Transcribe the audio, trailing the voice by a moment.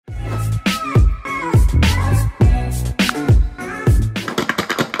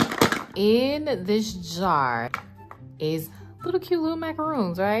in this jar is little cute little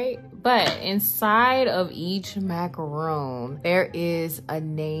macaroons, right? But inside of each macaroon, there is a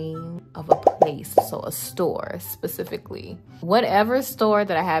name of a place, so a store specifically. Whatever store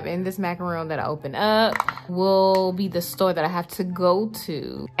that I have in this macaroon that I open up will be the store that I have to go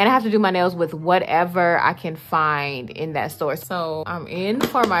to. And I have to do my nails with whatever I can find in that store. So I'm in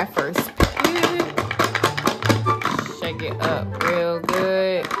for my first pick. Shake it up real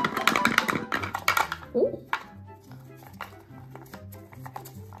good. Ooh.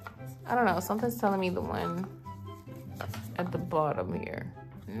 I don't know, something's telling me the one at the bottom here.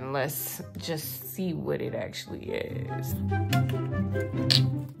 Let's just see what it actually is.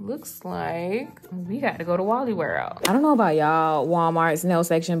 Looks like we got to go to Wally World. I don't know about y'all Walmart's nail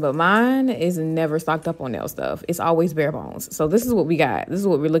section, but mine is never stocked up on nail stuff. It's always bare bones. So this is what we got. This is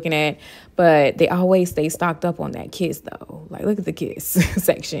what we're looking at. But they always stay stocked up on that Kiss though. Like look at the Kiss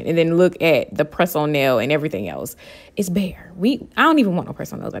section and then look at the press-on nail and everything else. It's bare. I don't even want no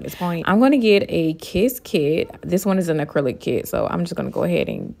press-on nails at this point. I'm going to get a Kiss kit. This one is an acrylic kit. So I'm just going to go ahead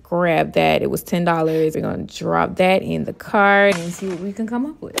and grab that. It was $10. We're going to drop that in the cart and see what we can come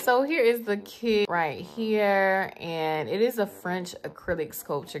up with. So here is the kit right here, and it is a French acrylic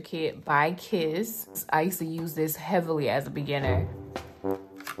sculpture kit by Kiss. I used to use this heavily as a beginner.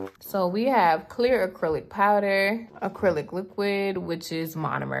 So we have clear acrylic powder, acrylic liquid, which is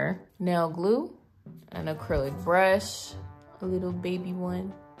monomer, nail glue, an acrylic brush, a little baby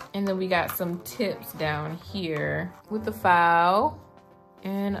one. And then we got some tips down here with the file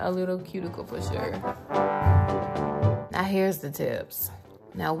and a little cuticle pusher. Now here's the tips.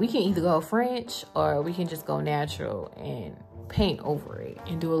 Now we can either go French or we can just go natural and paint over it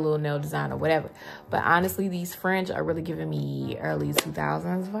and do a little nail design or whatever. But honestly, these French are really giving me early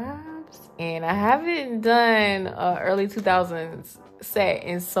 2000s vibes. And I haven't done early 2000s set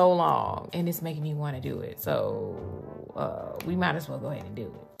in so long. And it's making me want to do it. So we might as well go ahead and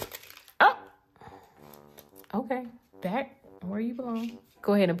do it. Oh, okay. Back where you belong.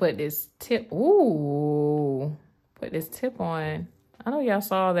 Go ahead and put this tip. Ooh, put this tip on. I know y'all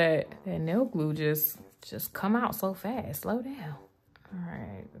saw that nail glue just come out so fast. Slow down. All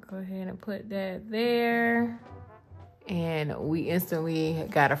right, go ahead and put that there. And we instantly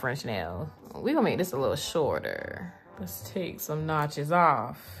got a French nail. We're gonna make this a little shorter. Let's take some notches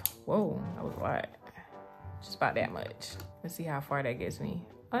off. Whoa, that was a lot. Just about that much. Let's see how far that gets me.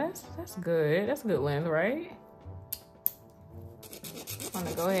 Oh, that's good. That's a good length, right? I'm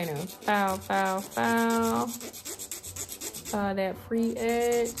gonna go ahead and file that free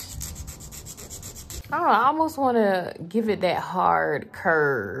edge. I don't know, I almost want to give it that hard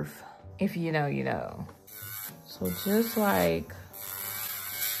curve. If you know, you know. So just like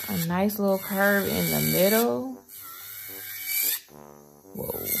a nice little curve in the middle.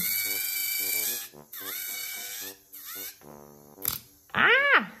 Whoa.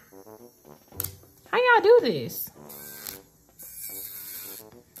 Ah! How y'all do this?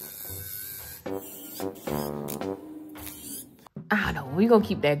 I don't know, we're gonna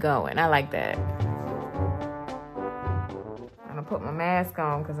keep that going. I like that. I'm gonna put my mask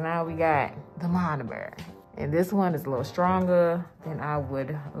on because now we got the monomer. And this one is a little stronger than I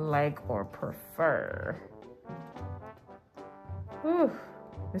would like or prefer. Whew.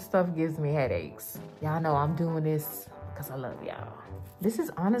 This stuff gives me headaches. Y'all know I'm doing this because I love y'all. This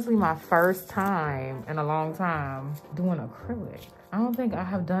is honestly my first time in a long time doing acrylic. I don't think I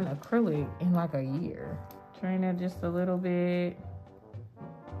have done acrylic in like a year. Train it just a little bit.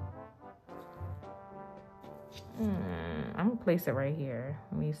 I'm gonna place it right here.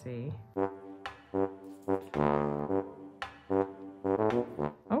 Let me see.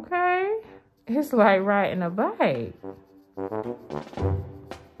 Okay. It's like riding a bike.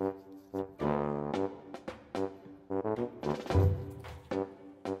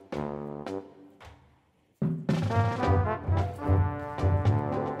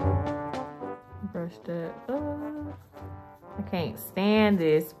 Brush that up. I can't stand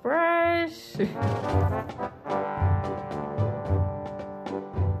this brush.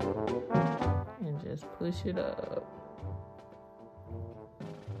 And just push it up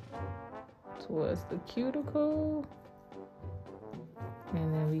towards the cuticle.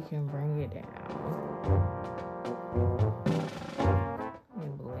 And then we can bring it down.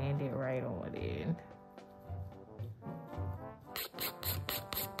 And blend it right on in.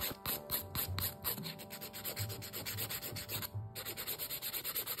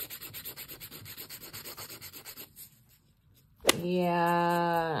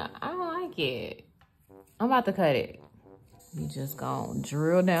 Yeah, I don't like it. I'm about to cut it. You just gonna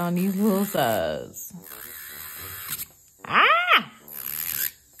drill down these little sides. Ah!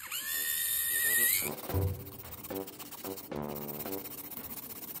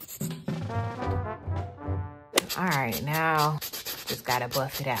 All right, now just gotta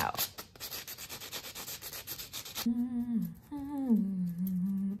buff it out.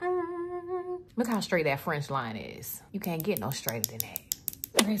 Look how straight that French line is. You can't get no straighter than that.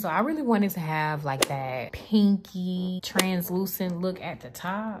 Okay, so I really wanted to have like that pinky translucent look at the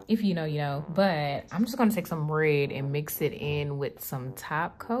top. If you know, you know. But I'm just gonna take some red and mix it in with some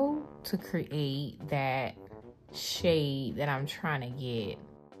top coat to create that shade that I'm trying to get.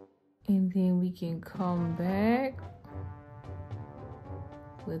 And then we can come back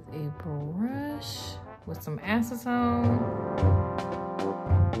with a brush with some acetone.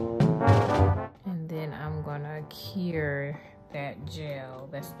 And then I'm gonna cure that gel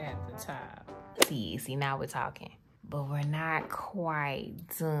that's at the top. See, now we're talking. But we're not quite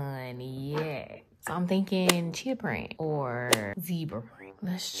done yet. So I'm thinking cheetah print or zebra print.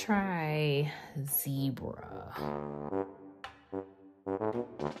 Let's try zebra.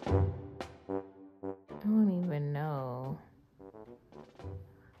 I don't even know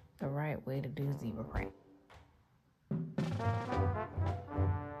the right way to do zebra print.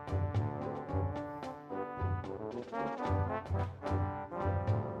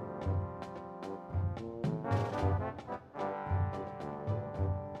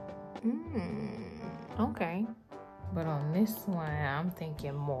 Okay. But on this one, I'm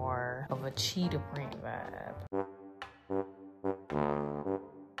thinking more of a cheetah print vibe.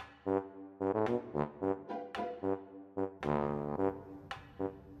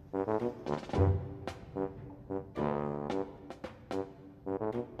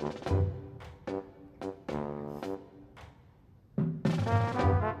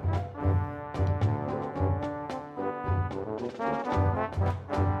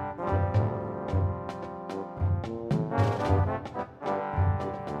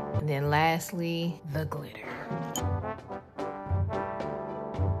 And then lastly, the glitter.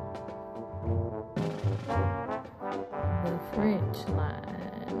 The French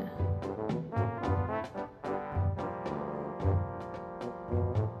line.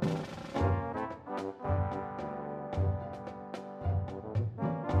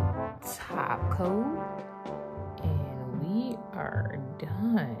 Top coat. And we are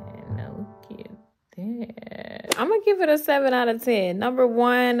done. Look at that. I'm gonna give it a 7 out of 10. Number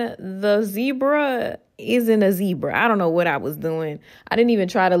one, the zebra isn't a zebra. I don't know what I was doing. I didn't even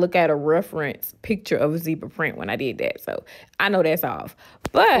try to look at a reference picture of a zebra print when I did that. So I know that's off.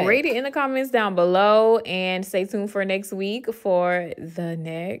 But rate it in the comments down below and stay tuned for next week for the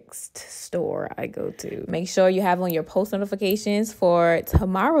next store I go to. Make sure you have on your post notifications for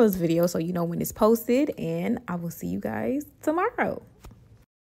tomorrow's video so you know when it's posted, and I will see you guys tomorrow.